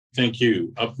Thank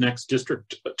you. Up next,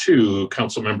 District 2,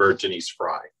 Councilmember Denise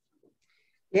Frey.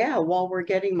 Yeah, while we're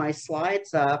getting my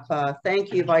slides up,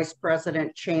 thank you, Vice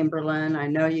President Chamberlain. I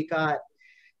know you got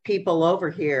people over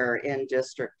here in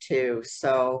District 2,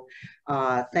 so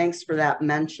thanks for that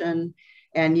mention.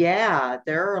 And yeah,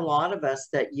 there are a lot of us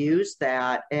that use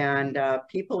that, and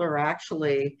people are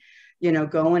actually, you know,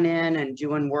 going in and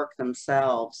doing work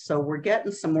themselves. So we're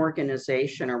getting some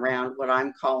organization around what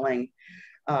I'm calling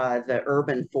the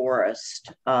urban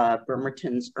forest,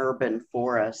 Bremerton's urban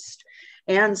forest,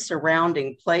 and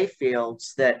surrounding play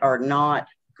fields that are not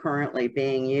currently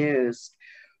being used,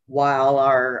 while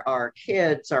our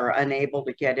kids are unable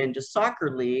to get into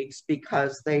soccer leagues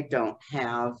because they don't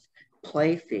have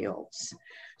play fields.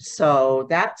 So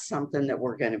that's something that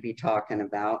we're going to be talking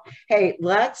about. Hey,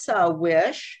 let's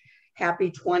wish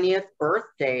happy 20th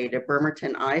birthday to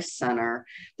Bremerton Ice Center.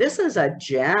 This is a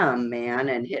gem, man,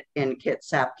 in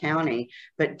Kitsap County,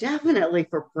 but definitely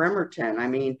for Bremerton. I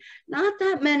mean, not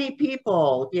that many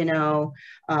people, you know,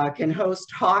 can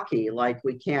host hockey like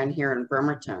we can here in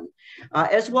Bremerton,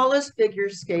 as well as figure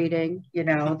skating. You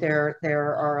know, there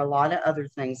are a lot of other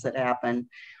things that happen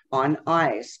on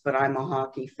ice, but I'm a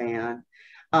hockey fan.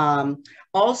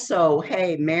 Also,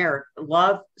 hey, Mayor,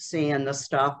 love seeing the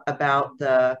stuff about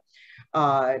the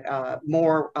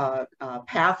more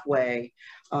pathway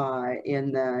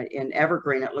in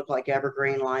Evergreen. It looked like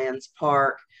Evergreen Lions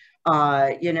Park.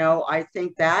 You know, I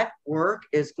think that work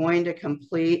is going to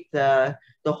complete the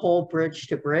whole bridge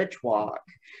to bridge walk.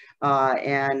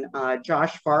 And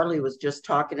Josh Farley was just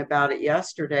talking about it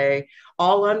yesterday,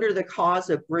 all under the cause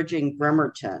of bridging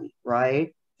Bremerton,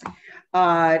 right?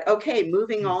 Okay,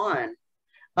 moving on.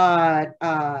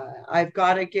 I've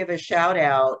got to give a shout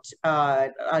out.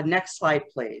 Next slide,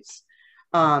 please.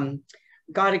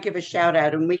 Got to give a shout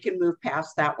out, and we can move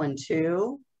past that one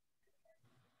too.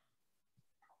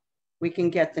 We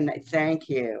can get the, thank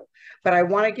you. But I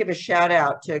want to give a shout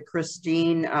out to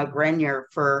Christine Grenier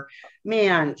for,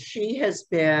 man, she has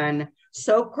been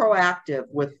so proactive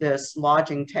with this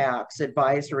lodging tax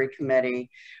advisory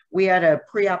committee. We had a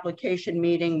pre-application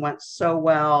meeting, went so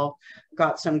well,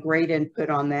 got some great input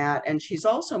on that. And she's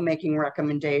also making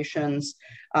recommendations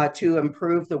to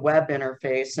improve the web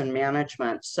interface and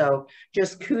management. So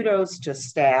just kudos to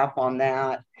staff on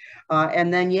that.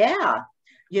 And then, yeah,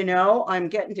 you know, I'm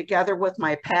getting together with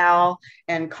my pal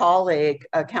and colleague,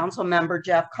 Council Member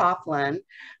Jeff Coughlin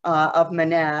of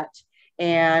Manette,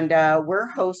 and we're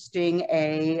hosting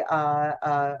a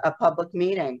public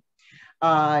meeting.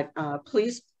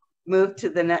 Please move to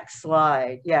the next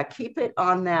slide. Yeah, keep it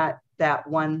on that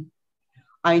one.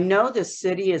 I know the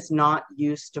city is not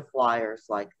used to flyers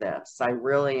like this. I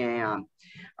really am.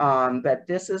 But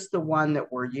this is the one that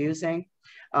we're using,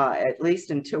 at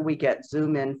least until we get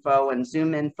Zoom info, and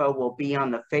Zoom info will be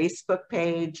on the Facebook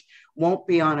page, won't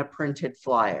be on a printed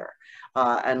flyer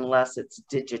unless it's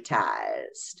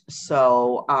digitized.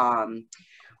 So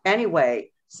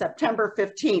anyway, September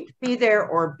 15th, be there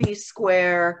or be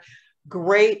square.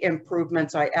 Great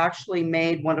improvements. I actually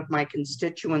made one of my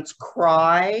constituents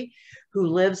cry, who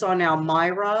lives on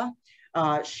Elmira.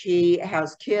 She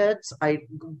has kids. I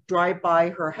drive by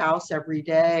her house every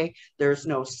day. There's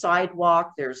no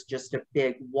sidewalk. There's just a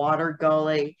big water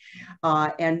gully.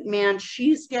 And man,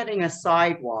 she's getting a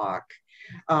sidewalk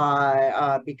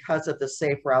because of the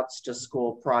Safe Routes to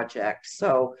School project.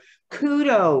 So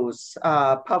kudos,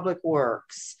 Public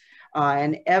Works.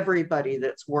 And everybody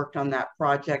that's worked on that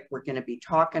project. We're going to be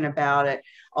talking about it.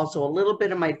 Also, a little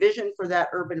bit of my vision for that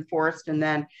urban forest. And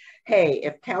then, hey,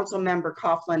 if Council Member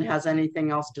Coughlin has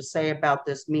anything else to say about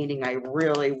this meeting, I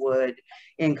really would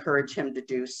encourage him to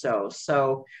do so.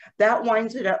 So that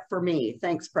winds it up for me.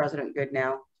 Thanks, President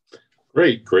Goodnow.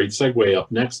 Great segue.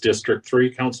 Up next, District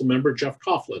 3, Council Member Jeff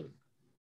Coughlin.